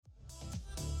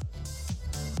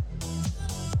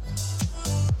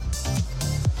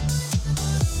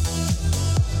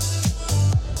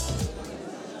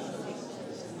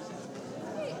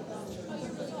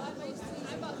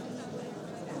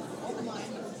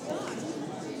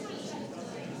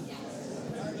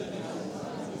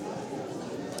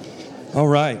All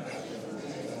right.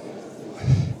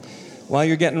 While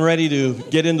you're getting ready to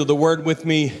get into the Word with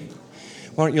me,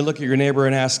 why don't you look at your neighbor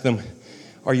and ask them,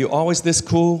 are you always this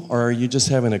cool, or are you just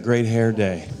having a great hair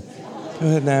day? Go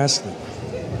ahead and ask them.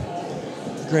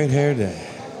 Great hair day.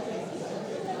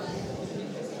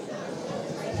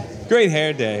 Great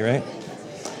hair day, right?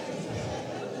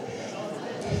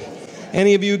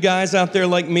 Any of you guys out there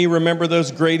like me remember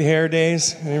those great hair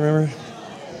days? Any remember?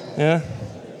 Yeah?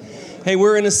 Hey,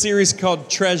 we're in a series called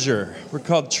Treasure. We're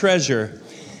called Treasure,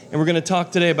 and we're going to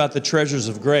talk today about the treasures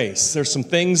of grace. There's some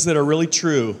things that are really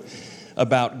true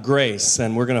about grace,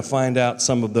 and we're going to find out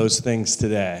some of those things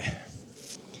today.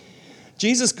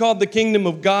 Jesus called the kingdom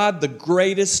of God the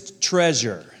greatest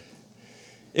treasure.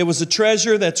 It was a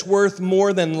treasure that's worth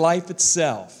more than life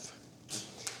itself.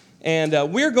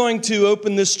 And we're going to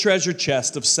open this treasure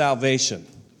chest of salvation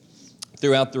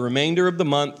throughout the remainder of the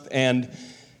month and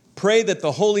pray that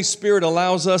the Holy Spirit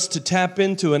allows us to tap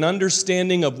into an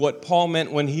understanding of what Paul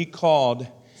meant when he called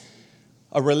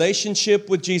a relationship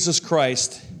with Jesus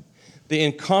Christ the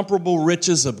incomparable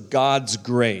riches of God's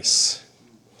grace.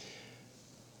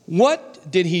 What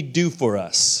did he do for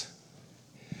us?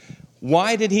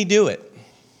 Why did he do it?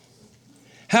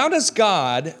 How does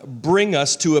God bring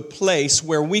us to a place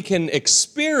where we can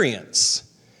experience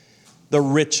the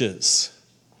riches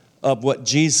of what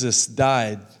Jesus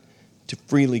died to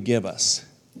freely give us?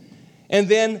 And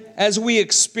then as we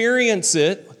experience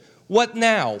it, what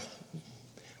now?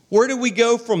 Where do we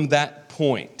go from that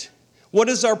point? What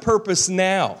is our purpose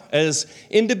now as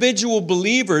individual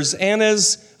believers and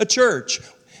as a church?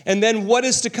 And then what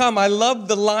is to come? I love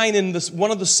the line in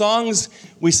one of the songs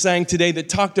we sang today that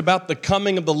talked about the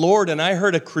coming of the Lord, and I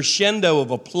heard a crescendo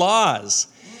of applause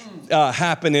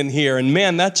happen in here. And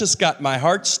man, that just got my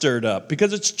heart stirred up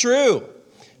because it's true.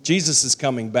 Jesus is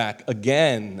coming back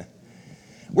again.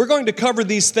 We're going to cover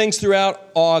these things throughout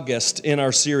August in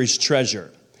our series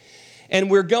Treasure. And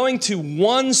we're going to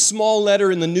one small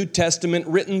letter in the New Testament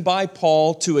written by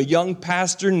Paul to a young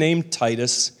pastor named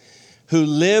Titus, who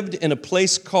lived in a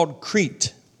place called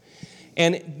Crete.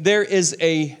 And there is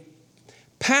a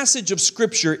passage of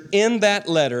Scripture in that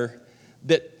letter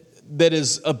that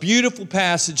is a beautiful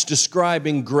passage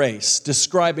describing grace,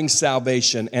 describing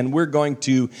salvation. And we're going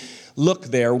to look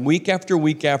there week after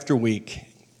week after week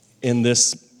in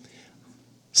this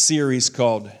series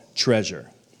called Treasure.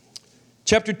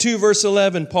 Chapter 2, verse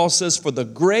 11, Paul says, "For the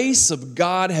grace of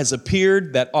God has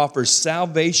appeared that offers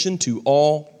salvation to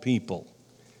all people."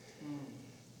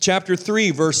 Chapter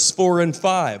 3, verse 4 and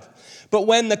 5. "But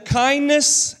when the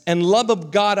kindness and love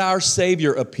of God our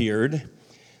Savior appeared,"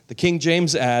 the King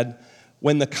James add,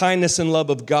 when the kindness and love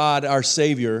of God our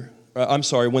Savior,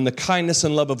 when the kindness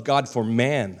and love of God for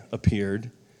man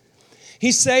appeared,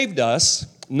 He saved us,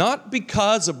 not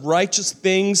because of righteous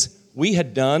things we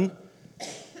had done,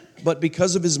 but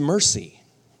because of His mercy,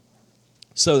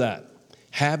 so that,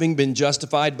 having been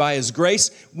justified by His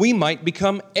grace, we might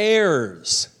become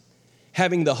heirs,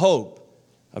 having the hope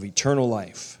of eternal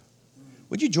life.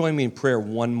 Would you join me in prayer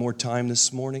one more time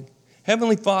this morning?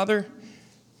 Heavenly Father,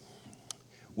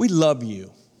 we love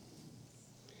you.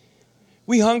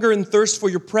 We hunger and thirst for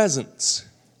your presence.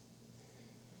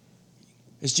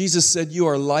 As Jesus said, you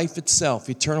are life itself,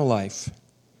 eternal life.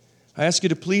 I ask you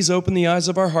to please open the eyes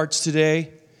of our hearts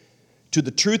today to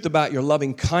the truth about your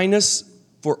loving kindness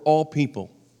for all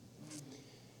people.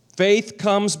 Faith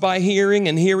comes by hearing,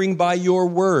 and hearing by your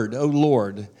word, O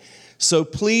Lord. So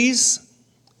please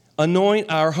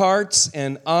anoint our hearts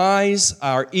and eyes,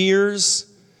 our ears,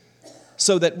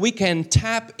 so that we can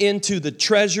tap into the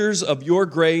treasures of your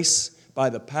grace by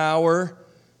the power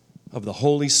of the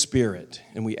Holy Spirit.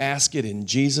 And we ask it in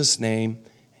Jesus' name,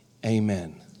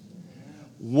 amen.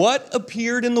 What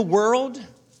appeared in the world?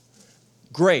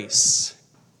 Grace.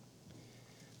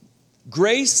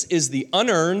 Grace is the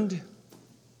unearned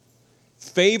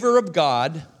favor of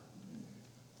God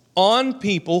on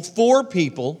people, for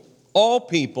people, all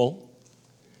people,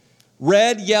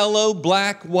 red, yellow,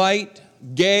 black, white,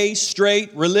 gay,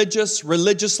 straight, religious,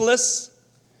 religiousless,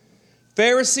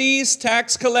 Pharisees,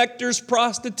 tax collectors,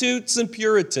 prostitutes, and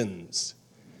Puritans,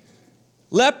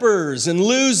 lepers and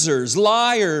losers,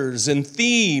 liars and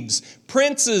thieves,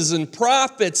 princes and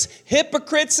prophets,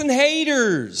 hypocrites and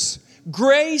haters.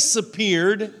 Grace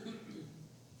appeared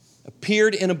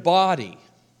in a body.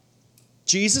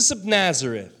 Jesus of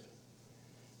Nazareth,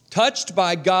 touched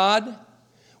by God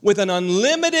with an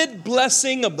unlimited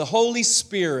blessing of the Holy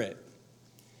Spirit,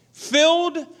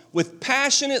 filled with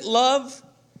passionate love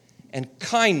and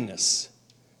kindness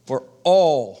for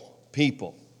all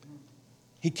people.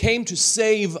 He came to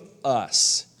save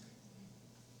us.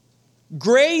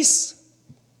 Grace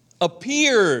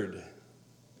appeared,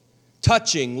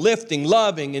 touching, lifting,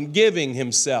 loving, and giving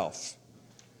himself.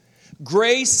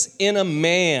 Grace in a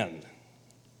man,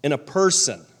 in a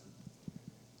person,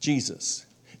 Jesus.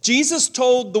 Jesus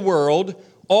told the world,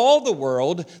 all the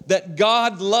world, that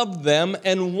God loved them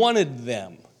and wanted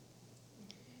them.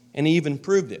 And he even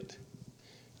proved it.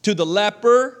 To the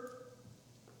leper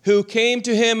who came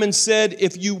to him and said,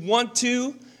 if you want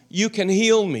to, you can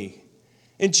heal me.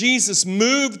 And Jesus,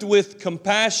 moved with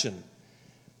compassion,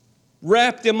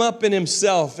 wrapped him up in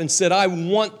himself and said, I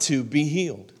want to be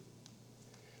healed.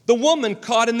 The woman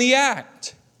caught in the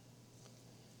act.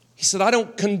 He said, I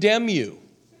don't condemn you.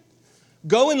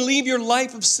 Go and leave your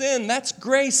life of sin. That's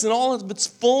grace in all of its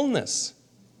fullness.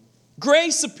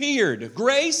 Grace appeared.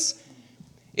 Grace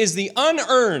is the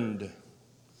unearned,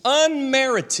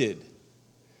 unmerited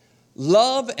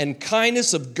love and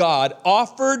kindness of God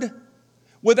offered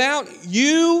without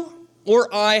you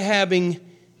or I having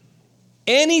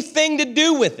anything to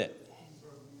do with it.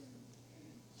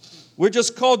 We're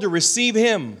just called to receive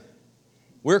Him.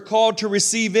 We're called to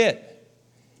receive it.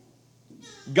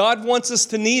 God wants us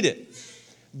to need it.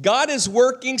 God is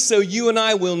working so you and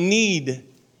I will need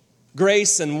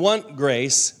grace and want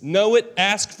grace, know it,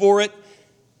 ask for it,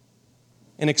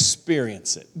 and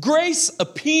experience it. Grace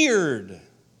appeared,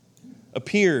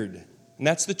 and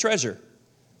that's the treasure.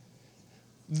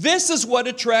 This is what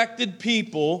attracted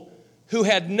people who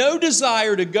had no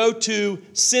desire to go to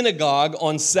synagogue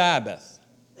on Sabbath.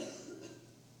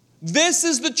 This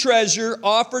is the treasure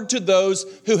offered to those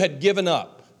who had given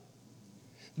up.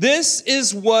 This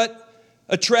is what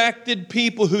attracted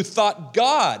people who thought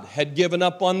God had given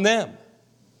up on them,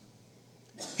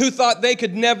 who thought they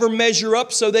could never measure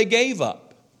up, so they gave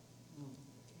up.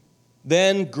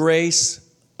 Then grace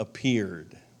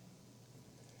appeared.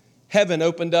 Heaven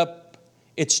opened up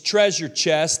its treasure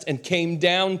chest and came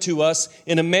down to us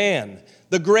in a man.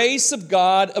 The grace of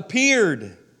God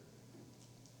appeared.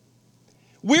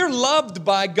 We're loved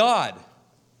by God,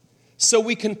 so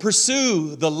we can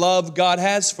pursue the love God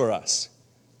has for us.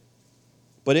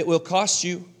 But it will cost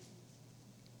you.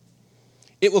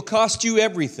 It will cost you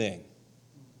everything.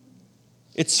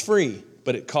 It's free,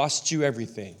 but it costs you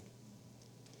everything.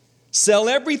 Sell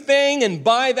everything and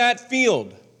buy that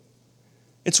field.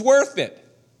 It's worth it.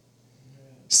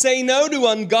 Say no to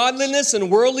ungodliness and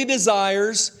worldly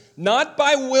desires, not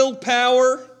by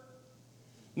willpower,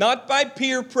 not by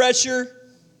peer pressure,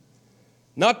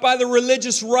 not by the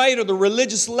religious right or the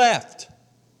religious left.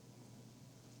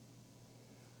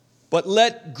 But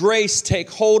let grace take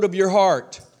hold of your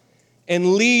heart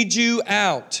and lead you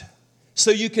out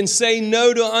so you can say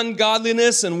no to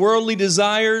ungodliness and worldly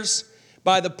desires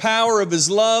by the power of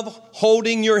His love,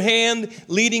 holding your hand,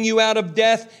 leading you out of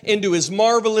death into His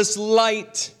marvelous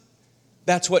light.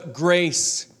 That's what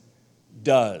grace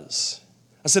does.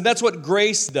 I said, that's what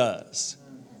grace does.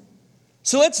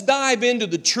 So let's dive into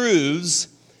the truths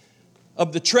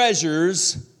of the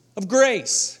treasures of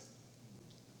grace.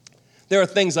 There are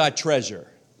things I treasure.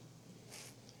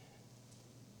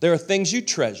 There are things you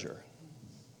treasure.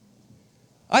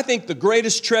 I think the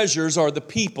greatest treasures are the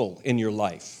people in your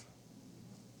life.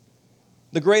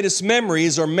 The greatest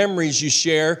memories are memories you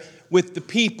share with the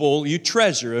people you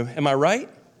treasure. Am I right?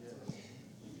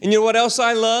 And you know what else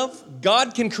I love?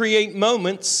 God can create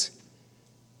moments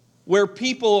where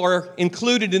people are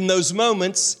included in those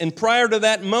moments, and prior to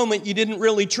that moment, you didn't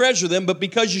really treasure them, but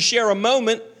because you share a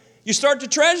moment, you start to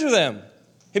treasure them.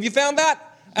 Have you found that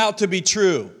out to be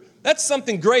true? That's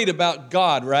something great about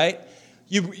God, right?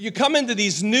 You come into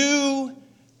these new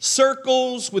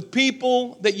circles with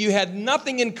people that you had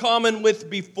nothing in common with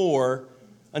before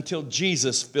until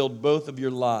Jesus filled both of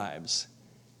your lives.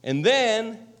 And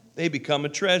then they become a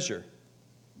treasure.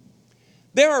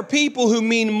 There are people who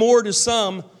mean more to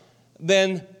some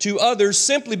than to others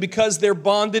simply because they're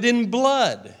bonded in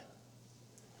blood,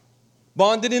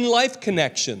 bonded in life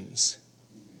connections,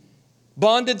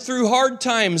 bonded through hard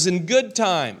times and good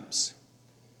times.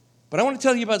 But I want to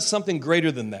tell you about something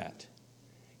greater than that.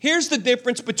 Here's the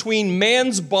difference between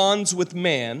man's bonds with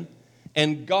man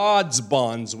and God's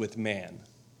bonds with man.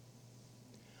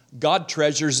 God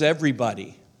treasures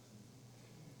everybody.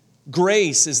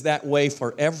 Grace is that way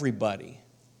for everybody.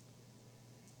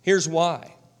 Here's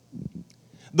why.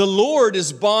 The Lord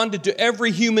is bonded to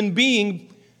every human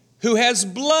being who has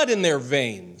blood in their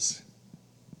veins.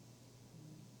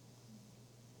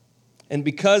 And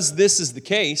because this is the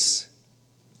case,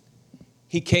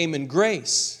 He came in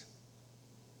grace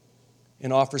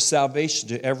and offers salvation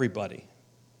to everybody.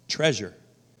 Treasure.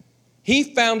 He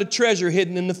found a treasure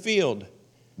hidden in the field.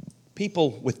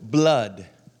 People with blood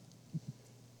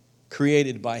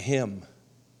created by Him.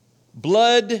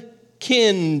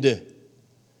 blood-kinned.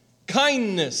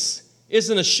 Kindness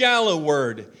isn't a shallow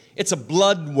word. It's a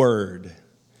blood word.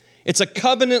 It's a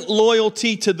covenant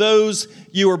loyalty to those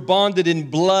you are bonded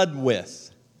in blood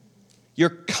with. You're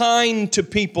kind to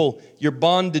people you're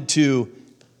bonded to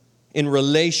in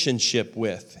relationship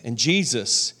with. And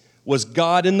Jesus was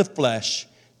God in the flesh,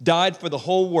 died for the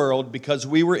whole world because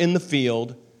we were in the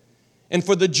field. And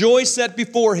for the joy set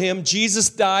before him, Jesus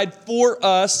died for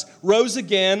us, rose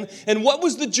again. And what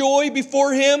was the joy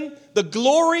before him? The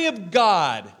glory of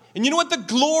God. And you know what the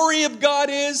glory of God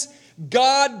is?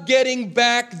 God getting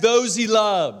back those he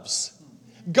loves.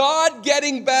 God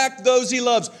getting back those he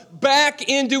loves, back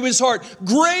into his heart.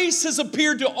 Grace has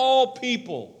appeared to all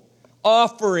people,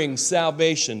 offering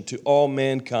salvation to all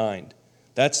mankind.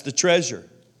 That's the treasure.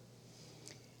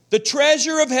 The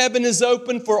treasure of heaven is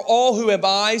open for all who have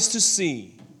eyes to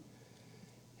see.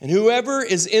 And whoever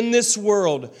is in this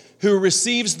world who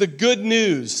receives the good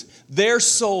news, their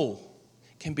soul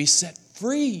can be set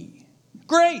free.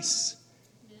 Grace.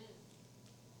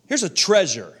 Here's a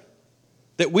treasure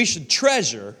that we should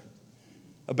treasure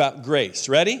about grace.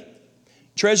 Ready?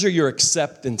 Treasure your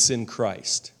acceptance in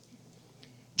Christ.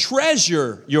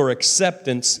 Treasure your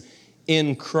acceptance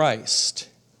in Christ.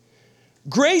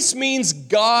 Grace means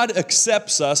God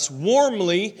accepts us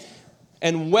warmly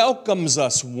and welcomes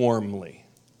us warmly.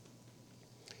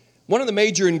 One of the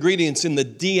major ingredients in the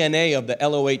DNA of the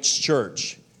LOH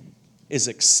Church is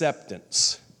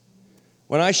acceptance.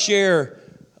 When I share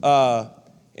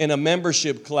in a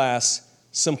membership class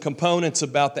some components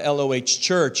about the LOH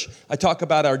Church, I talk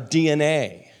about our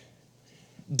DNA.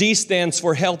 D stands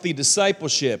for healthy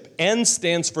discipleship. N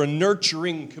stands for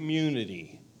nurturing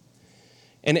community.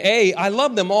 And A, I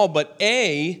love them all, but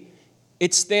A,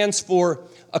 it stands for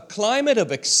a climate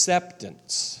of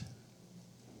acceptance.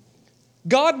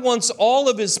 God wants all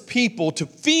of his people to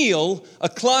feel a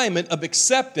climate of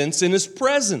acceptance in his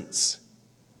presence.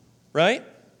 Right?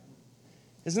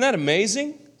 Isn't that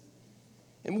amazing?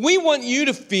 And we want you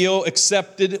to feel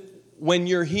accepted when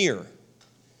you're here.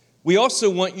 We also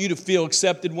want you to feel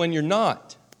accepted when you're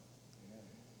not.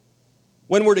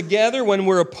 When we're together, when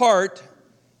we're apart,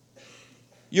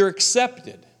 you're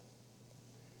accepted.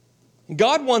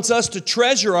 God wants us to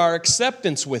treasure our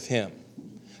acceptance with him.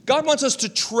 God wants us to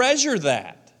treasure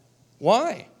that.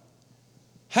 Why?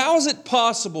 How is it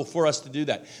possible for us to do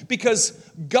that? Because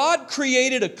God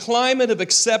created a climate of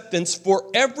acceptance for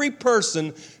every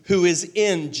person who is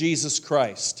in Jesus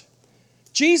Christ.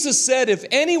 Jesus said, if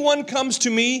anyone comes to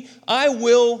me, I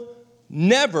will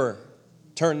never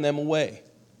turn them away.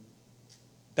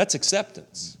 That's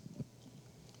acceptance.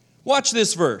 Watch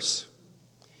this verse.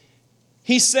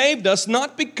 He saved us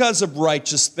not because of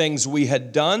righteous things we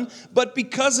had done, but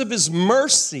because of his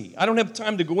mercy. I don't have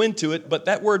time to go into it, but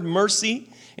that word mercy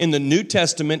in the New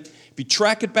Testament, if you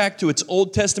track it back to its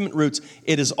Old Testament roots,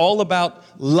 it is all about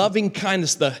loving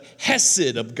kindness, the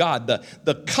hesed of God,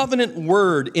 the covenant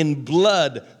word in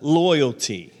blood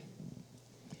loyalty.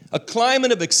 A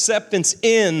climate of acceptance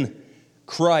in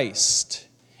Christ.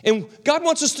 And God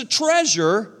wants us to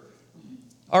treasure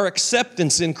our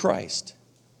acceptance in Christ.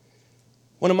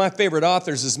 One of my favorite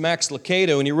authors is Max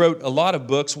Lucado, and he wrote a lot of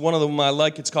books. One of them I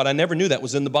like, it's called I Never Knew That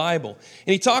Was in the Bible.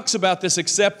 And he talks about this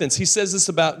acceptance. He says this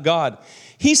about God.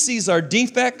 He sees our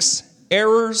defects,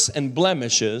 errors, and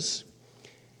blemishes,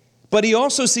 but he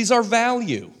also sees our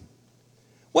value.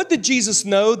 What did Jesus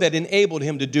know that enabled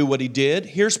him to do what he did?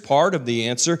 Here's part of the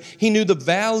answer. He knew the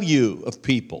value of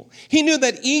people. He knew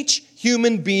that each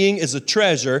human being is a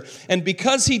treasure, and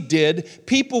because he did,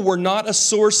 people were not a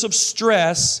source of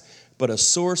stress, but a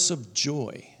source of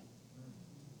joy.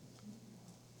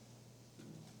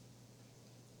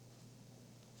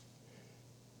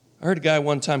 I heard a guy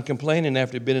one time complaining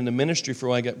after he'd been in the ministry for a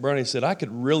while. He got burned. He said, I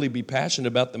could really be passionate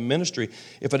about the ministry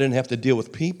if I didn't have to deal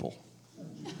with people.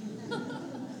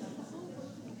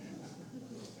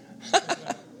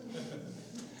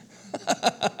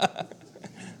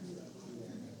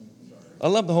 I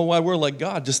love the whole wide world like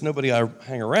God, just nobody I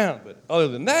hang around. But other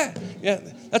than that, yeah,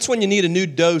 that's when you need a new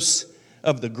dose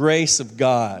of the grace of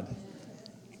God.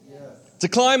 It's a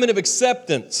climate of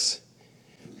acceptance.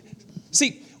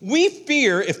 See, we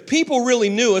fear if people really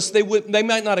knew us, they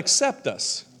might not accept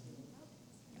us.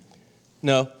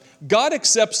 No, God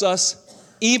accepts us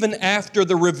even after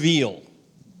the reveal.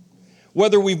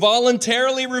 Whether we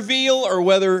voluntarily reveal or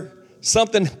whether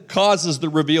something causes the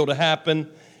reveal to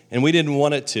happen and we didn't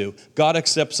want it to, God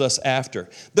accepts us after.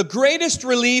 The greatest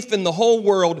relief in the whole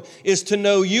world is to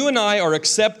know you and I are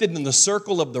accepted in the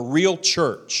circle of the real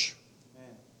church.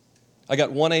 I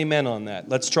got one amen on that.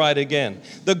 Let's try it again.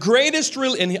 The greatest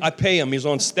relief, and I pay him, he's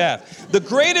on staff. The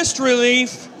greatest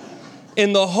relief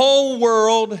in the whole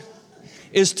world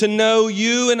is to know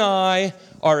you and I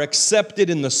are accepted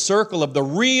in the circle of the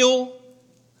real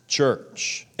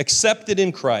church, accepted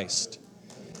in Christ.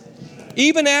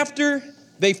 Even after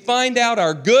they find out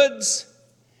our goods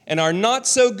and our not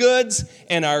so goods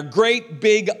and our great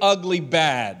big ugly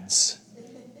bads.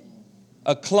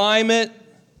 A climate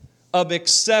of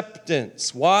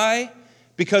acceptance. Why?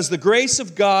 Because the grace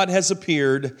of God has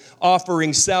appeared,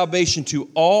 offering salvation to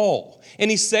all. And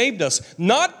He saved us,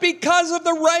 not because of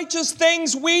the righteous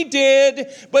things we did,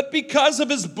 but because of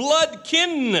His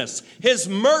blood-kinness, His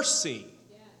mercy.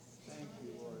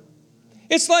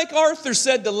 It's like Arthur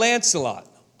said to Lancelot.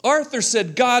 Arthur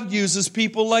said, God uses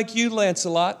people like you,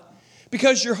 Lancelot,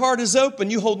 because your heart is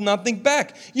open. You hold nothing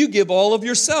back. You give all of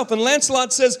yourself. And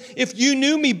Lancelot says, if you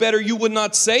knew me better, you would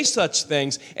not say such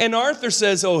things. And Arthur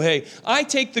says, oh, hey, I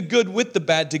take the good with the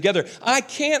bad together. I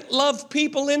can't love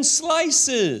people in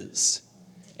slices.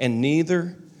 And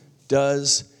neither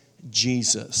does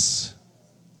Jesus.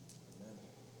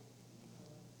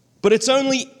 But it's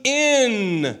only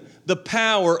in the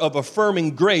power of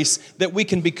affirming grace that we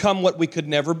can become what we could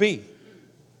never be.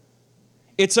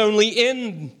 It's only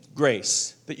in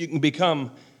grace that you can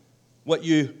become what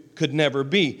you could never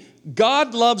be.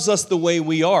 God loves us the way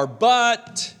we are,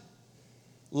 but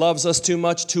loves us too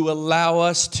much to allow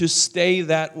us to stay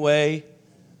that way.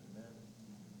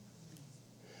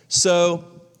 So,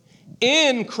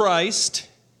 in Christ,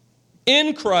 in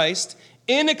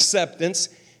acceptance,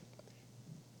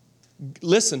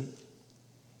 listen,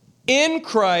 in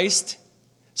Christ,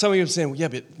 some of you are saying, well, yeah,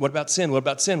 but what about sin? What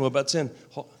about sin? What about sin?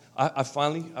 I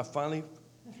finally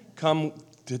come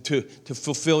to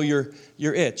fulfill your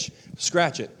itch.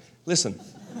 Scratch it. Listen.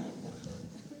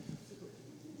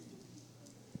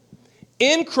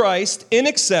 In Christ, in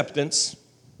acceptance,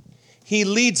 He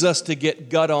leads us to get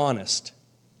gut honest.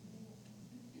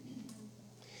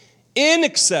 In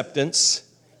acceptance,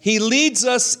 He leads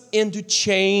us into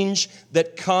change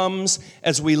that comes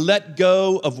as we let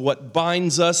go of what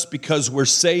binds us because we're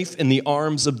safe in the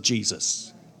arms of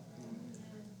Jesus.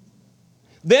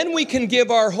 Then we can give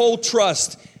our whole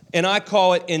trust, and I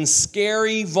call it in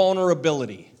scary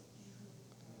vulnerability,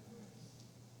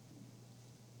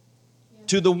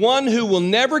 to the one who will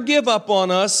never give up on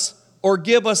us or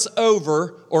give us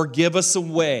over or give us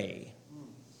away.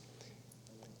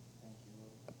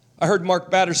 I heard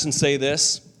Mark Batterson say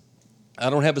this.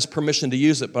 I don't have his permission to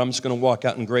use it, but I'm just going to walk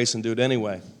out in grace and do it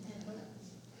anyway.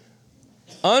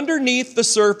 Underneath the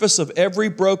surface of every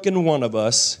broken one of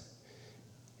us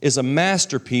is a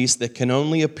masterpiece that can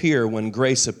only appear when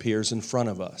grace appears in front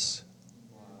of us.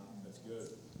 That's good.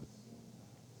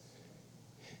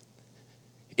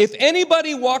 If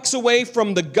anybody walks away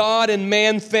from the God and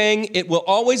man thing, it will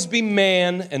always be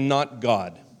man and not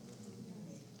God.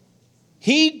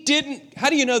 He didn't, how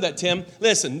do you know that, Tim?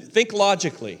 Listen, think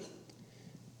logically.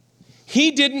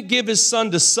 He didn't give His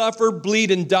Son to suffer,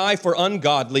 bleed, and die for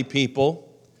ungodly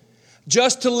people,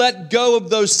 just to let go of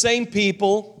those same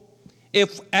people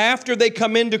if after they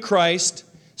come into Christ,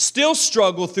 still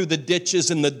struggle through the ditches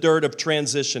and the dirt of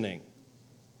transitioning.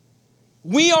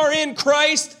 We are in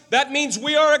Christ. That means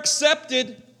we are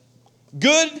accepted.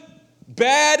 Good,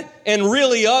 bad, and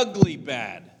really ugly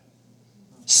bad.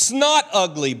 Snot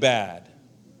ugly bad.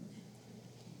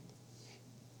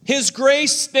 His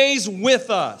grace stays with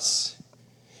us.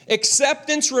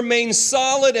 Acceptance remains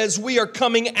solid as we are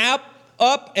coming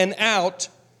up and out.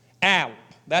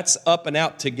 That's up and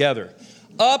out together.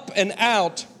 Up and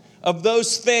out of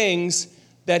those things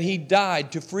that He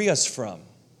died to free us from.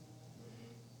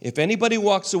 If anybody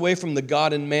walks away from the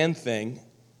God and man thing,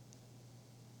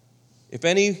 if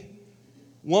any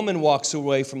woman walks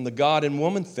away from the God and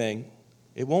woman thing,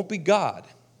 it won't be God.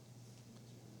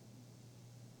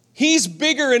 He's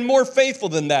bigger and more faithful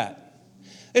than that.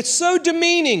 It's so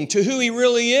demeaning to who He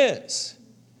really is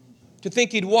to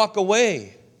think He'd walk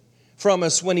away from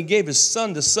us when He gave His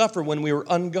Son to suffer when we were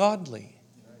ungodly.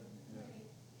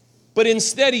 But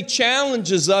instead, He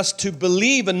challenges us to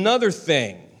believe another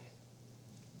thing.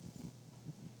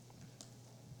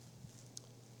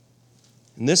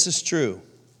 And this is true.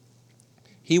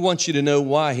 He wants you to know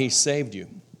why He saved you.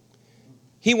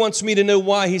 He wants me to know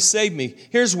why He saved me.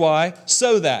 Here's why.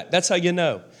 So that. That's how you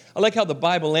know. I like how the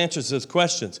Bible answers those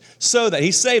questions. So that.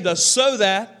 He saved us so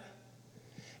that,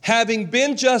 having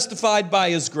been justified by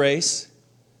His grace,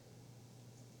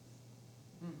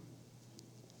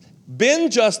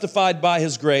 been justified by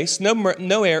His grace, no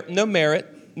merit,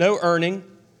 no earning,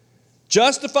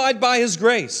 justified by His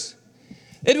grace.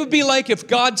 It would be like if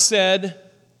God said,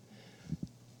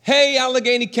 Hey,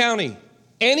 Allegheny County,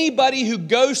 anybody who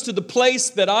goes to the place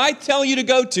that I tell you to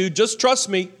go to, just trust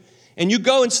me, and you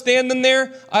go and stand in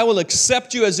there, I will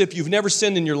accept you as if you've never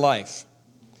sinned in your life.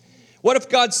 What if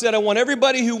God said, I want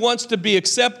everybody who wants to be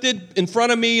accepted in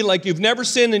front of me like you've never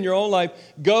sinned in your own life,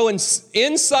 go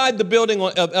inside the building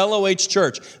of LOH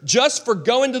Church. Just for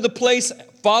going to the place,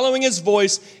 following his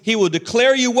voice, he will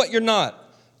declare you what you're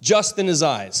not, just in his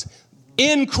eyes.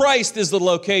 In Christ is the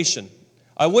location.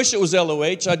 I wish it was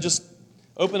LOH. I just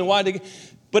opened it wide.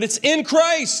 But it's in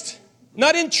Christ.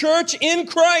 Not in church, in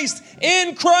Christ.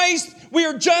 In Christ, we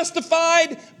are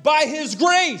justified by his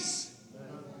grace.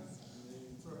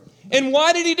 And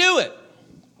why did he do it?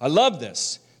 I love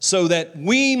this. So that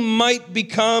we might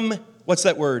become, what's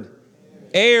that word?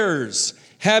 Heirs,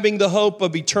 having the hope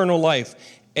of eternal life.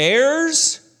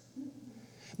 Heirs?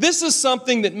 This is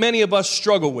something that many of us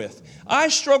struggle with. I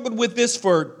struggled with this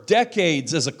for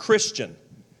decades as a Christian.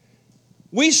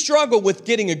 We struggle with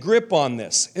getting a grip on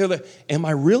this. Am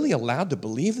I really allowed to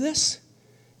believe this?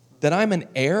 That I'm an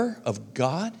heir of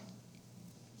God?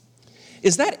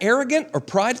 Is that arrogant or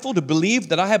prideful to believe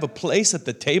that I have a place at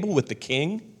the table with the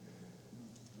king?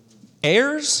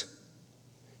 Heirs?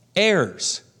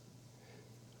 Heirs.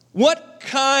 What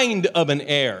kind of an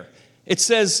heir? It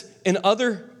says in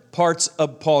other parts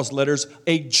of Paul's letters,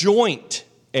 a joint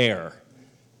heir.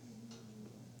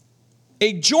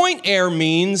 A joint heir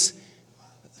means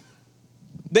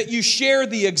that you share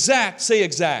the exact, say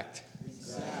exact.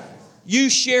 You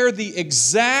share the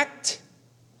exact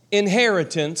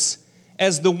inheritance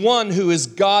as the one who is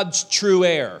God's true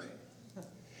heir.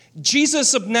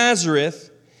 Jesus of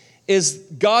Nazareth is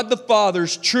God the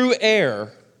Father's true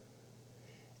heir.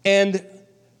 And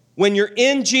when you're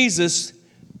in Jesus,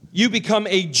 you become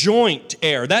a joint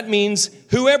heir. That means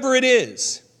whoever it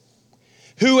is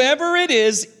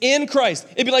in Christ.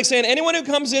 It'd be like saying anyone who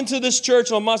comes into this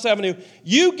church on Moss Avenue,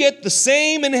 you get the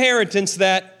same inheritance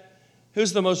that,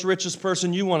 who's the most richest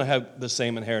person you want to have the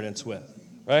same inheritance with,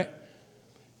 right?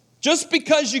 Just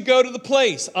because you go to the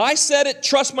place. I said it,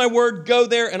 trust my word, go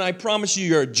there, and I promise you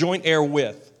you're a joint heir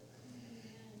with.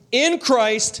 In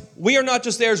Christ, we are not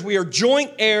just heirs, we are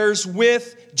joint heirs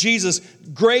with Jesus.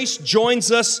 Grace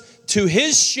joins us to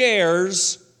his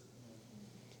shares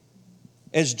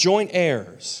as joint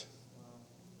heirs.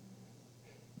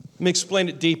 Let me explain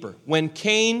it deeper. When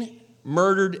Cain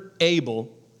murdered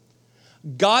Abel,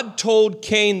 God told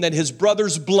Cain that his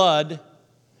brother's blood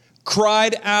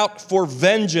cried out for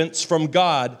vengeance from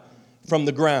God from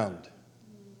the ground.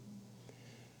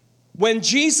 When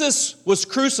Jesus was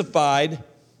crucified,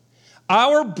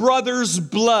 our brother's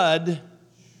blood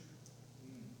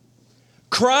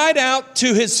cried out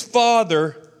to his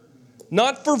Father,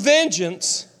 not for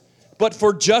vengeance, but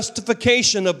for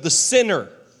justification of the sinner.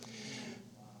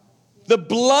 The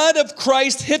blood of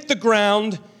Christ hit the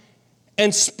ground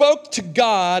and spoke to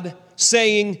God,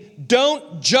 saying,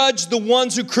 don't judge the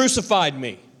ones who crucified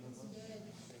me.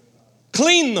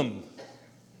 Clean them.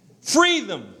 Free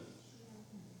them.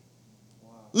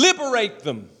 Liberate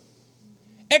them.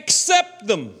 Accept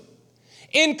them.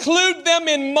 Include them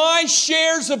in my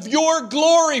shares of your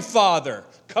glory, Father.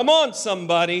 Come on,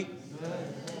 somebody.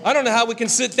 I don't know how we can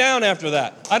sit down after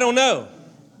that. I don't know.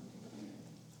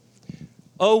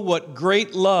 Oh, what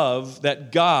great love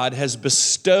that God has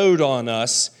bestowed on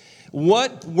us.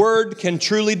 What word can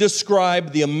truly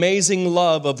describe the amazing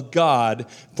love of God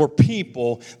for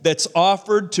people that's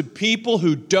offered to people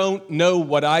who don't know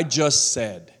what I just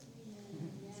said?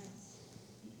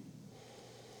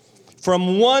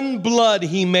 From one blood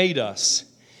he made us,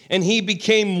 and he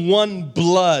became one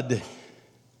blood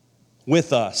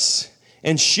with us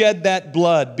and shed that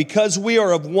blood. Because we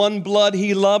are of one blood,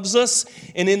 he loves us,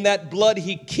 and in that blood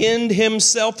he kinned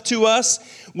himself to us,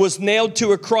 was nailed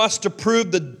to a cross to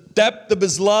prove the depth of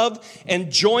his love,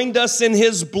 and joined us in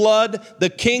his blood,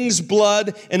 the King's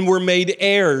blood, and were made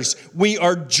heirs. We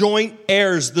are joint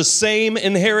heirs. The same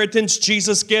inheritance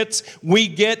Jesus gets, we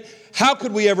get. How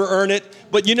could we ever earn it?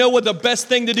 But you know what the best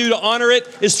thing to do to honor it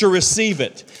is to receive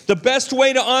it. The best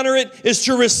way to honor it is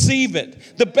to receive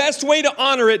it. The best way to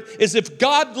honor it is if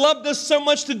God loved us so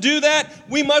much to do that,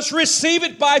 we must receive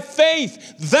it by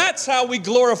faith. That's how we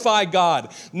glorify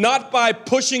God, not by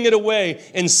pushing it away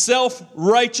in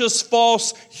self-righteous,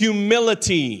 false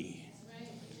humility.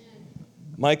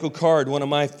 Michael Card, one of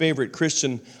my favorite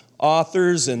Christian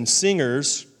authors and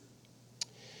singers,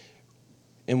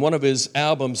 in one of his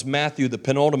albums, Matthew, the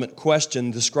Penultimate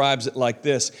Question, describes it like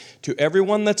this. To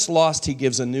everyone that's lost, he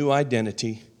gives a new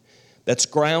identity that's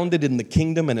grounded in the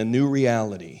kingdom and a new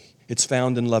reality. It's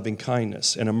found in loving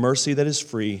kindness and a mercy that is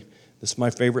free. This is my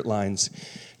favorite lines.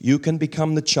 You can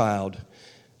become the child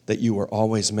that you were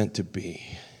always meant to be.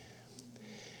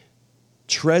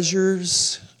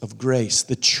 Treasures of grace.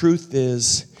 The truth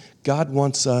is, God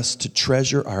wants us to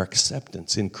treasure our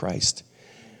acceptance in Christ.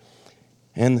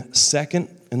 And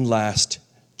second and last,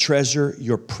 treasure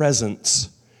your presence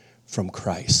from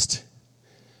Christ.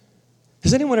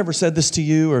 Has anyone ever said this to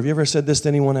you, or have you ever said this to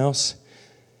anyone else?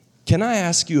 Can I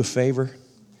ask you a favor?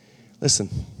 Listen,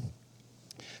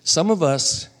 some of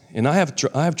us, and I have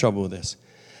trouble with this,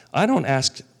 I don't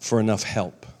ask for enough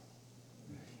help.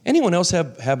 Anyone else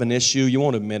have an issue? You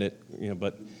won't admit it,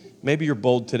 but maybe you're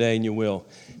bold today and you will.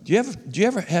 Do you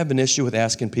ever have an issue with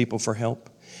asking people for help?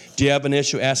 Do you have an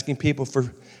issue asking people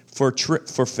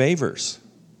for favors?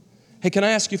 Hey, can I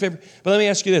ask you a favor? But let me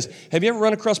ask you this. Have you ever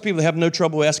run across people that have no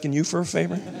trouble asking you for a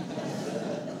favor?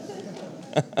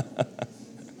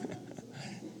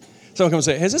 Someone comes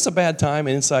and say, is this a bad time?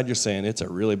 And inside you're saying, it's a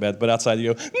really bad, but outside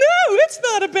you go, no, it's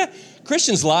not a bad.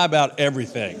 Christians lie about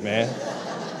everything, man.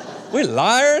 We're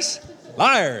liars.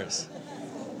 Liars.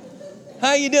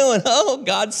 How you doing? Oh,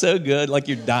 God's so good. Like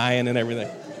you're dying and everything.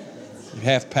 You're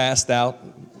half passed out.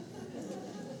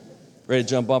 Ready to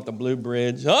jump off the blue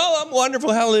bridge. Oh, I'm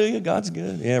wonderful. Hallelujah. God's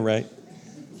good. Yeah, right.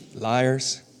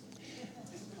 Liars.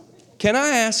 Can I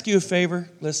ask you a favor?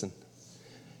 Listen.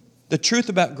 The truth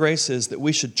about grace is that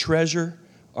we should treasure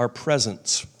our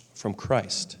presents from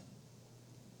Christ.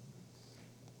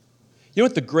 You know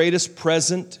what the greatest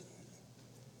present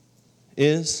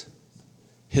is?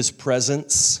 His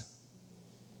presence.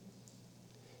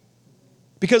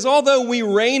 Because although we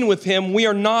reign with him, we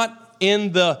are not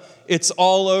in the it's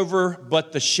all over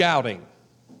but the shouting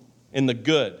in the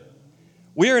good.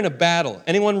 We are in a battle.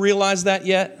 Anyone realize that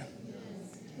yet?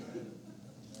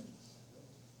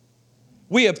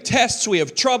 We have tests, we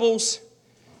have troubles,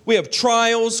 we have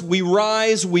trials, we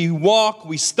rise, we walk,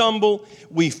 we stumble,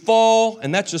 we fall,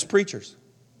 and that's just preachers.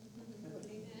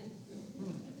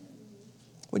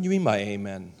 What do you mean by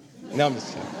amen? No, I'm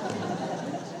just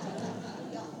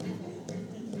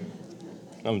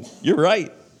kidding. You're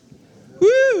right.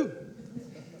 Woo!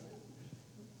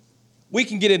 We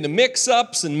can get into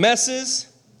mix-ups and messes.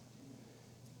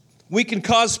 We can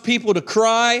cause people to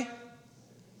cry.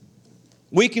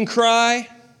 We can cry.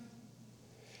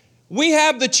 We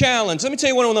have the challenge. Let me tell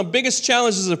you what one of the biggest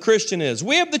challenges of a Christian is.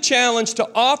 We have the challenge to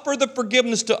offer the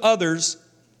forgiveness to others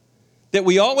that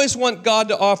we always want God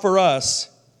to offer us.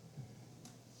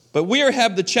 But we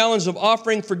have the challenge of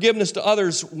offering forgiveness to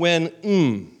others when,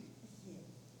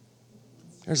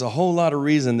 there's a whole lot of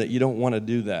reason that you don't want to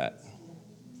do that.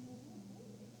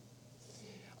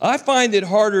 I find it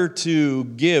harder to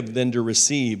give than to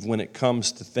receive when it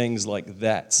comes to things like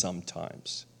that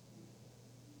sometimes.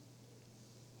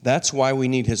 That's why we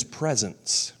need his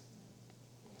presence.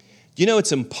 Do you know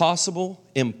it's impossible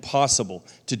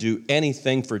to do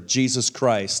anything for Jesus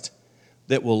Christ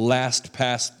that will last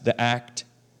past the act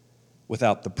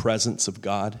without the presence of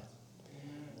God?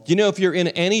 Do you know if you're in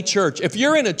any church, if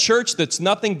you're in a church that's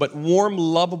nothing but warm,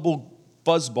 lovable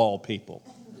fuzzball people,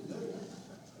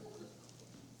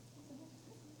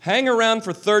 hang around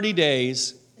for 30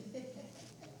 days,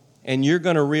 and you're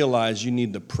going to realize you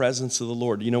need the presence of the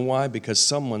Lord. You know why? Because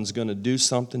someone's going to do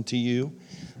something to you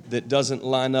that doesn't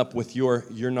line up with you're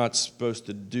not supposed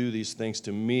to do these things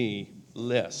to me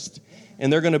list.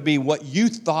 And they're going to be what you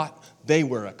thought they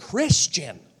were a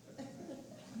Christian.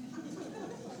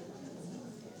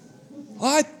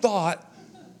 I thought.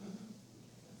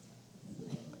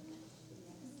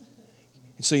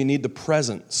 And so you need the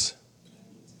presence.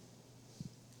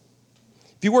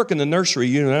 If you work in the nursery,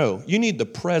 you know, you need the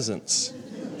presence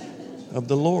of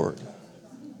the Lord.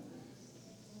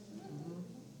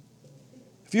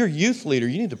 If you're a youth leader,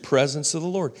 you need the presence of the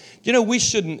Lord. You know, we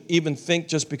shouldn't even think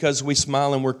just because we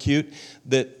smile and we're cute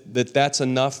that's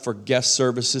enough for guest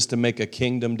services to make a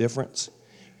kingdom difference.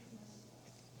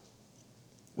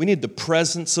 We need the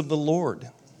presence of the Lord.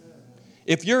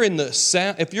 If you're in the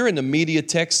sound, if you're in the media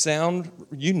tech sound,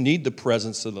 you need the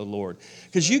presence of the Lord.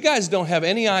 Because you guys don't have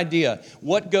any idea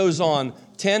what goes on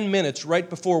 10 minutes right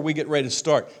before we get ready to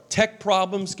start. Tech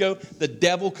problems go, the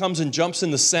devil comes and jumps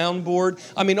in the soundboard.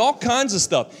 I mean, all kinds of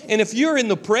stuff. And if you're in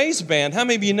the praise band, how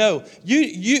many of you know,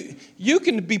 you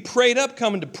can be prayed up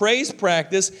coming to praise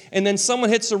practice, and then someone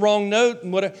hits the wrong note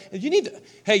and whatever. You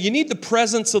need the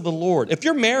presence of the Lord. If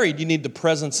you're married, you need the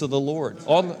presence of the Lord.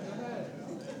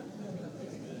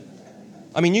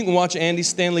 I mean, you can watch Andy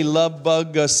Stanley Love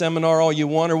Bug seminar all you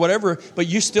want or whatever, but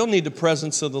you still need the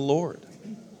presence of the Lord.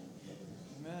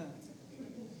 Amen.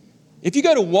 If you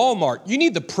go to Walmart, you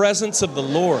need the presence of the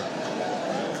Lord.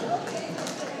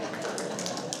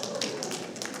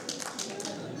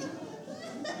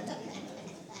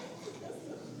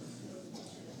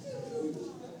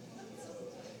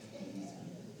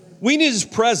 We need his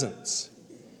presence.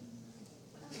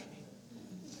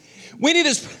 We need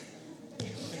his...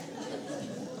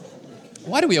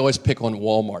 Why do we always pick on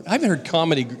Walmart? I haven't heard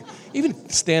comedy, even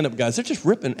stand-up guys, they're just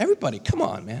ripping everybody. Come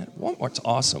on, man. Walmart's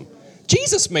awesome.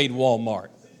 Jesus made Walmart.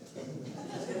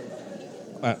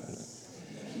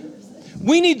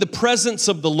 We need the presence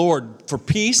of the Lord for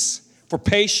peace, for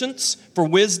patience, for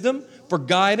wisdom, for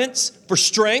guidance, for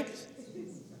strength.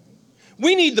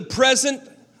 We need the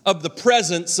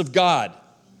presence of God.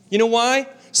 You know why?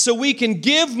 So we can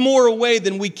give more away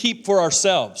than we keep for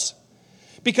ourselves.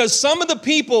 Because some of the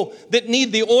people that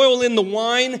need the oil in the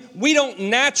wine, we don't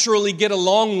naturally get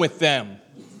along with them.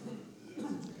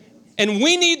 And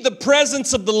we need the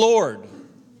presence of the Lord.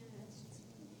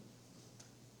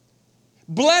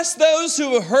 Bless those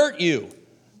who have hurt you.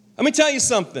 Let me tell you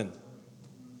something.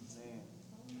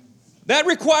 That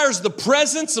requires the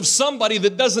presence of somebody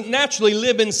that doesn't naturally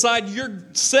live inside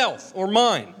yourself or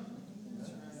mine.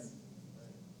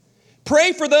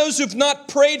 Pray for those who've not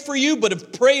prayed for you but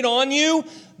have prayed on you.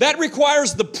 That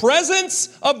requires the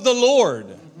presence of the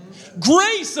Lord.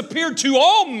 Grace appeared to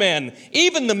all men,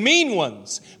 even the mean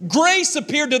ones. Grace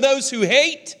appeared to those who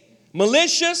hate,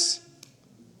 malicious.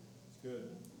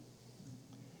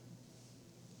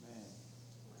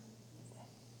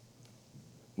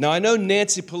 Now, I know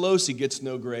Nancy Pelosi gets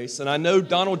no grace, and I know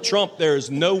Donald Trump, there is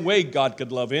no way God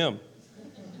could love him.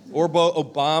 Or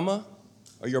Obama,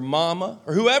 or your mama,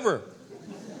 or whoever.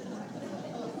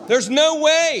 There's no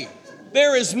way.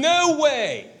 There is no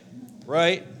way,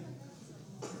 right?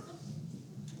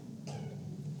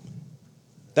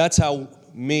 That's how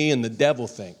me and the devil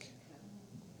think.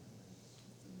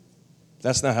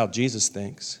 That's not how Jesus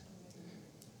thinks.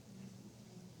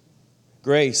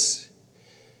 Grace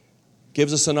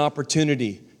gives us an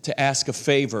opportunity to ask a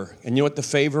favor. And you know what the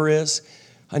favor is?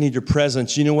 I need your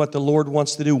presence. You know what the Lord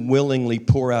wants to do? Willingly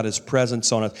pour out his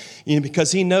presence on us. You know,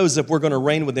 because he knows if we're going to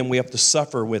reign with him, we have to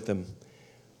suffer with him.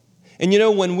 And you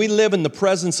know, when we live in the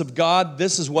presence of God,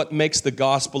 this is what makes the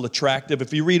gospel attractive.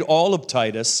 If you read all of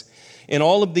Titus, in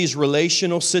all of these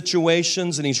relational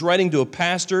situations, and he's writing to a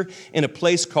pastor in a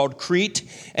place called Crete,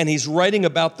 and he's writing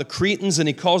about the Cretans, and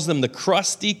he calls them the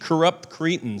crusty, corrupt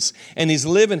Cretans. And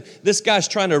this guy's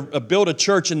trying to build a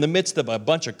church in the midst of a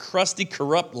bunch of crusty,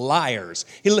 corrupt liars.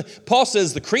 Paul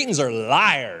says the Cretans are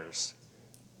liars.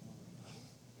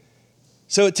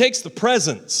 So it takes the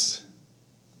presence.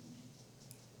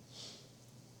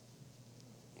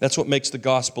 That's what makes the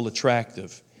gospel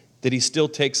attractive, that he still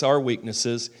takes our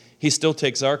weaknesses, he still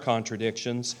takes our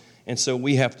contradictions, and so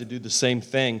we have to do the same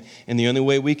thing. And the only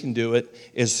way we can do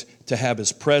it is to have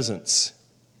his presence.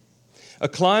 A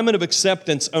climate of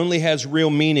acceptance only has real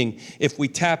meaning if we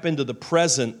tap into the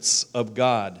presence of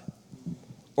God,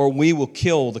 or we will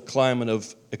kill the climate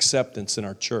of acceptance in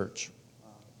our church.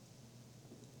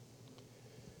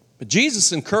 But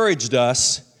Jesus encouraged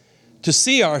us to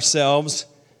see ourselves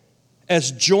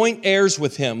as joint heirs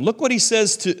with him. Look what he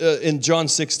says in John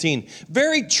 16.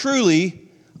 Very truly,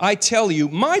 I tell you,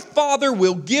 my Father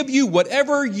will give you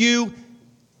whatever you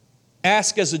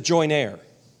ask as a joint heir.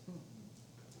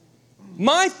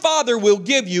 My Father will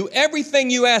give you everything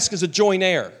you ask as a joint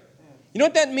heir. You know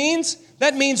what that means?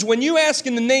 That means when you ask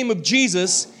in the name of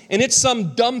Jesus, and it's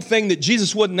some dumb thing that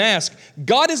Jesus wouldn't ask,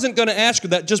 God isn't going to ask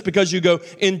you that just because you go,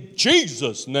 in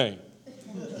Jesus' name.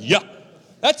 Yeah.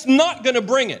 That's not going to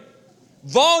bring it.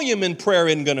 Volume in prayer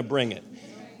isn't going to bring it.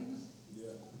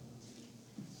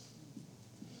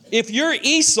 If you're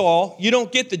Esau, you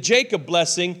don't get the Jacob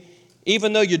blessing,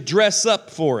 even though you dress up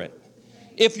for it.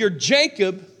 If you're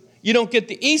Jacob, you don't get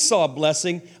the Esau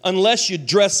blessing unless you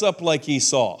dress up like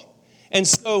Esau. And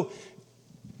so,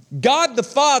 God the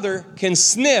Father can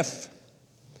sniff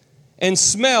and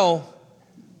smell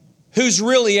who's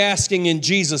really asking in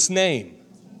Jesus' name.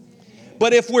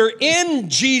 But if we're in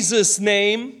Jesus'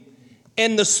 name,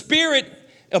 and the spirit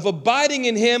of abiding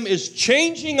in him is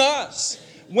changing us,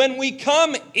 when we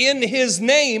come in his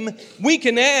name, we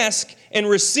can ask and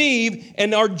receive,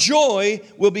 and our joy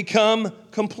will become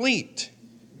complete.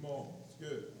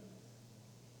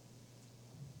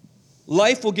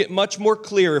 Life will get much more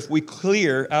clear if we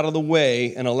clear out of the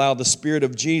way and allow the Spirit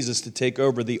of Jesus to take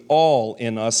over the all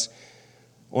in us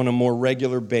on a more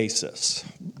regular basis.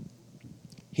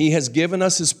 He has given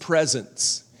us his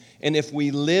presence. And if we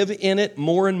live in it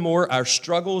more and more, our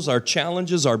struggles, our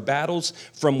challenges, our battles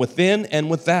from within and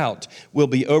without will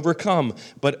be overcome.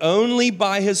 But only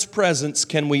by his presence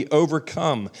can we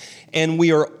overcome. And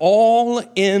we are all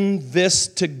in this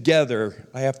together.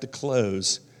 I have to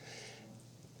close.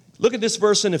 Look at this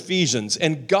verse in Ephesians.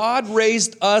 And God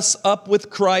raised us up with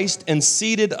Christ and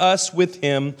seated us with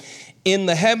him in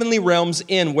the heavenly realms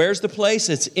where's the place?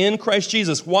 It's in Christ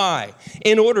Jesus. Why?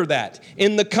 In order that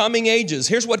in the coming ages,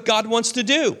 here's what God wants to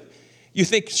do. You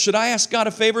think, should I ask God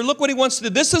a favor? Look what he wants to do.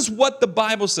 This is what the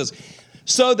Bible says.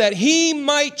 So that he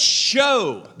might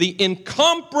show the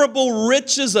incomparable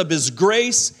riches of his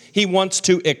grace, he wants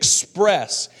to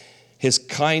express his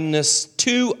kindness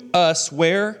to us.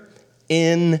 Where?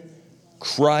 In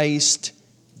Christ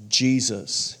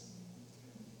Jesus.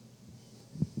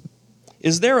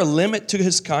 Is there a limit to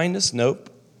his kindness? Nope.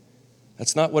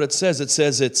 That's not what it says. It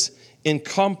says it's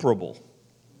incomparable.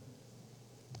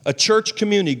 A church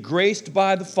community graced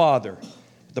by the Father,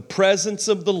 the presence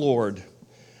of the Lord.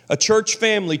 A church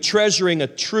family treasuring a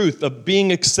truth of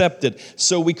being accepted,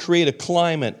 so we create a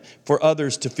climate for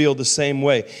others to feel the same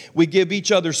way. We give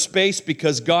each other space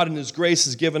because God in his grace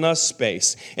has given us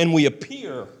space. And we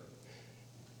appear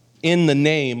in the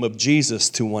name of Jesus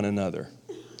to one another.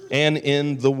 And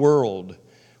in the world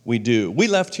we do. We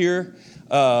left here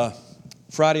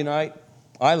Friday night.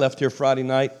 I left here Friday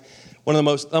night. One of the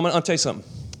most, I'll tell you something.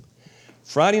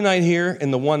 Friday night here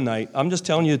and the one night, I'm just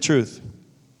telling you the truth.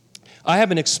 I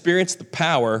haven't experienced the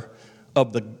power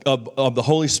of the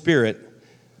Holy Spirit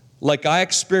like I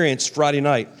experienced Friday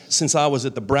night since I was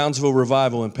at the Brownsville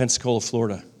Revival in Pensacola,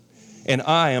 Florida. And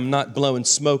I am not blowing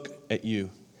smoke at you.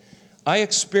 I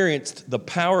experienced the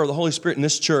power of the Holy Spirit in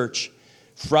this church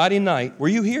Friday night. Were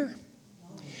you here?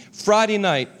 Friday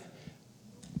night.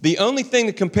 The only thing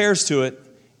that compares to it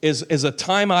is a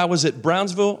time I was at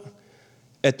Brownsville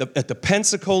at the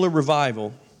Pensacola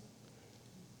Revival.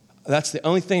 That's the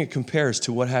only thing that compares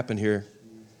to what happened here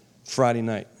Friday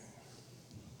night.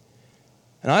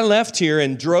 And I left here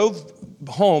and drove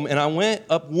home, and I went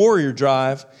up Warrior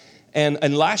Drive, and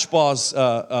Lashbaw's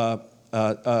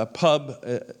pub,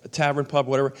 tavern pub,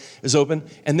 whatever, is open.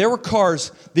 And there were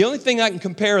cars. The only thing I can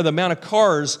compare the amount of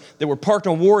cars that were parked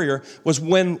on Warrior was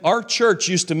when our church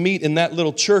used to meet in that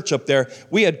little church up there.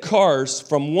 We had cars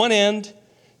from one end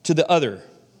to the other,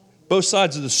 both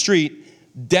sides of the street,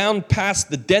 down past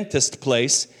the dentist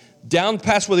place, down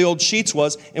past where the old Sheets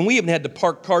was, and we even had to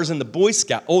park cars in the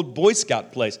old Boy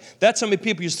Scout place. That's how many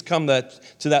people used to come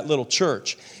to that little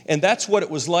church. And that's what it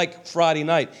was like Friday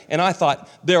night. And I thought,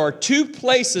 there are two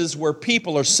places where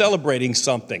people are celebrating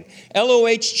something.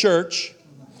 LOH Church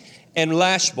and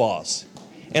Lashbaw's.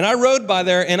 And I rode by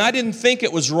there, and I didn't think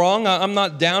it was wrong. I'm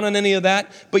not down on any of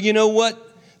that. But you know what?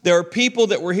 There are people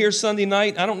that were here Sunday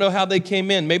night. I don't know how they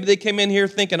came in. Maybe they came in here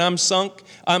thinking, I'm sunk,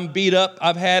 I'm beat up,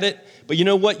 I've had it. But you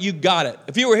know what? You got it.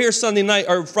 If you were here Sunday night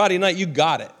or Friday night, you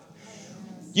got it.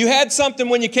 You had something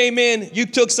when you came in. You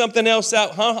took something else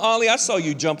out. Huh, Ollie? I saw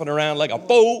you jumping around like a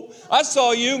fool. I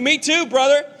saw you. Me too,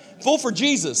 brother. Full for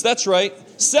Jesus. That's right.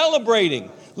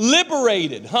 Celebrating.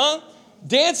 Liberated. Huh?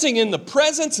 Dancing in the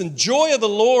presence and joy of the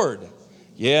Lord.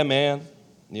 Yeah, man.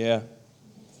 Yeah.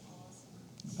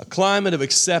 A climate of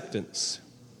acceptance.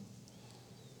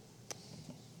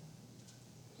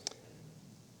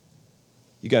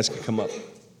 You guys can come up.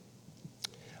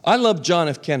 I love John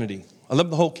F. Kennedy. I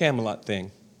love the whole Camelot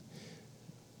thing.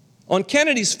 On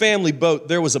Kennedy's family boat,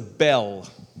 there was a bell.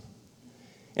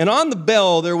 And on the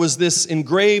bell, there was this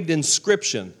engraved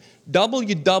inscription,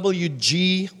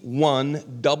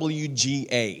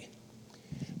 WWG1WGA.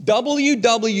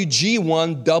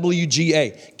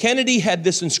 WWG1WGA. Kennedy had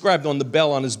this inscribed on the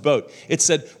bell on his boat. It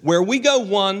said, where we go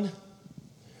one,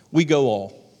 we go all.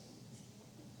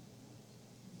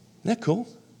 Isn't that cool?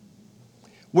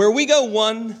 Where we go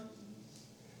one,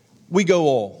 we go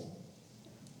all.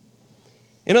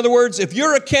 In other words, if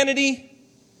you're a Kennedy,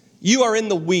 you are in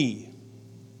the we.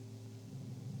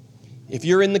 If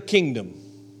you're in the kingdom,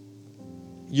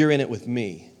 you're in it with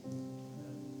me.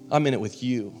 I'm in it with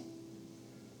you.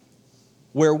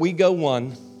 Where we go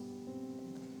one,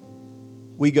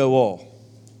 we go all.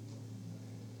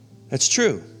 That's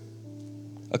true.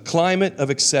 A climate of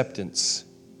acceptance.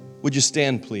 Would you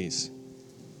stand, please?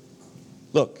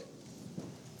 Look,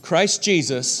 Christ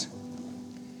Jesus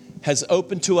has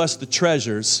opened to us the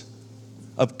treasures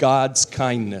of God's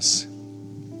kindness.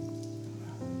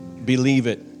 Believe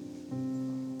it.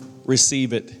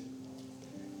 Receive it.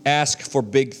 Ask for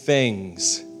big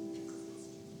things.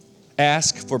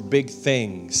 Ask for big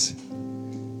things.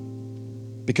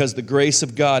 Because the grace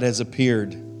of God has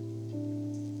appeared.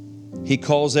 He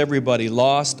calls everybody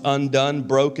lost, undone,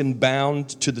 broken, bound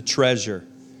to the treasure.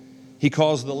 He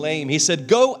calls the lame. He said,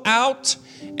 go out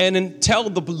and tell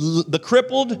the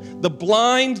crippled, the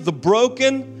blind, the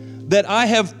broken, that I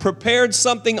have prepared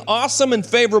something awesome and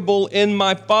favorable in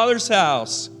my Father's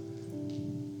house.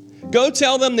 Go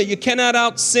tell them that you cannot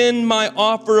out-sin my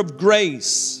offer of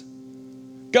grace.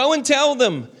 Go and tell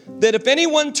them that if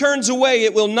anyone turns away,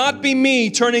 it will not be me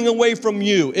turning away from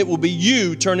you. It will be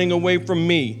you turning away from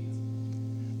me.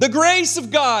 The grace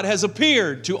of God has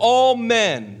appeared to all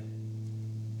men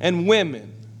and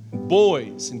women,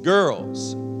 boys and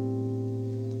girls,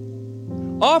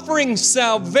 offering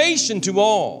salvation to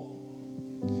all.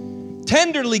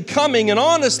 Tenderly coming and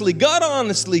honestly, God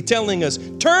honestly telling us,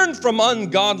 turn from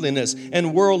ungodliness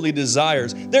and worldly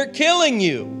desires. They're killing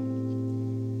you.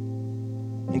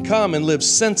 And come and live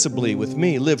sensibly with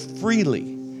me. Live freely.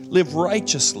 Live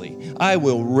righteously. I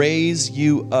will raise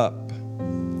you up.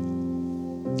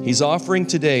 He's offering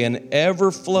today an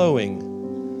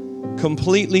ever-flowing,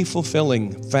 completely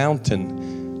fulfilling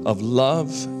fountain of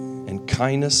love and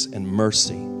kindness and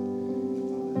mercy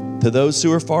to those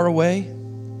who are far away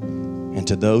and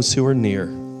to those who are near.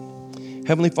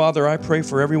 Heavenly Father, I pray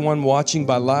for everyone watching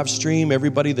by live stream,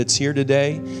 everybody that's here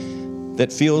today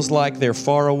that feels like they're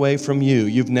far away from you.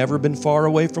 You've never been far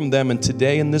away from them. And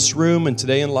today in this room and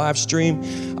today in live stream,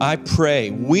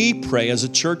 we pray as a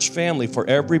church family for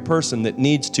every person that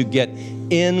needs to get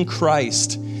in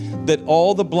Christ, that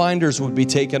all the blinders would be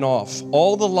taken off.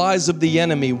 All the lies of the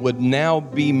enemy would now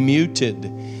be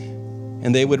muted.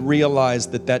 And they would realize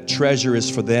that that treasure is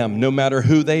for them. No matter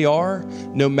who they are,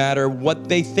 no matter what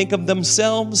they think of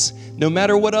themselves, no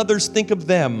matter what others think of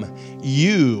them,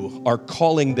 you are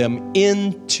calling them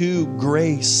into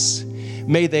grace.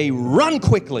 May they run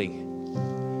quickly.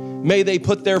 May they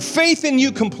put their faith in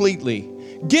you completely.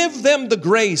 Give them the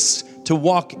grace to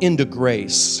walk into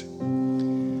grace.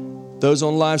 Those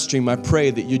on live stream, I pray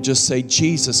that you just say,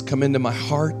 Jesus, come into my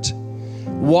heart.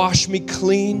 Wash me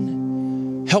clean.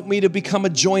 Help me to become a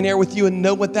joint heir with you and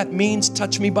know what that means.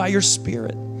 Touch me by your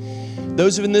Spirit.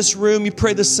 Those in this room, you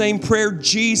pray the same prayer.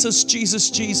 Jesus,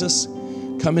 Jesus, Jesus,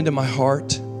 come into my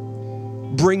heart.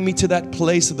 Bring me to that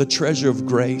place of the treasure of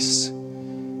grace.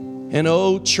 And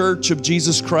oh, Church of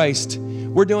Jesus Christ,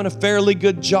 we're doing a fairly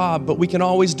good job, but we can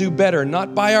always do better,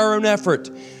 not by our own effort,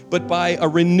 but by a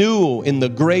renewal in the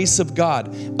grace of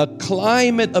God, a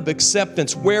climate of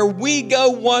acceptance where we go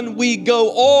one, we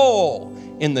go all.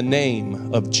 In the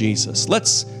name of Jesus.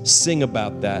 Let's sing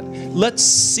about that. Let's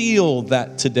seal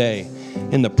that today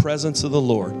in the presence of the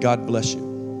Lord. God bless you.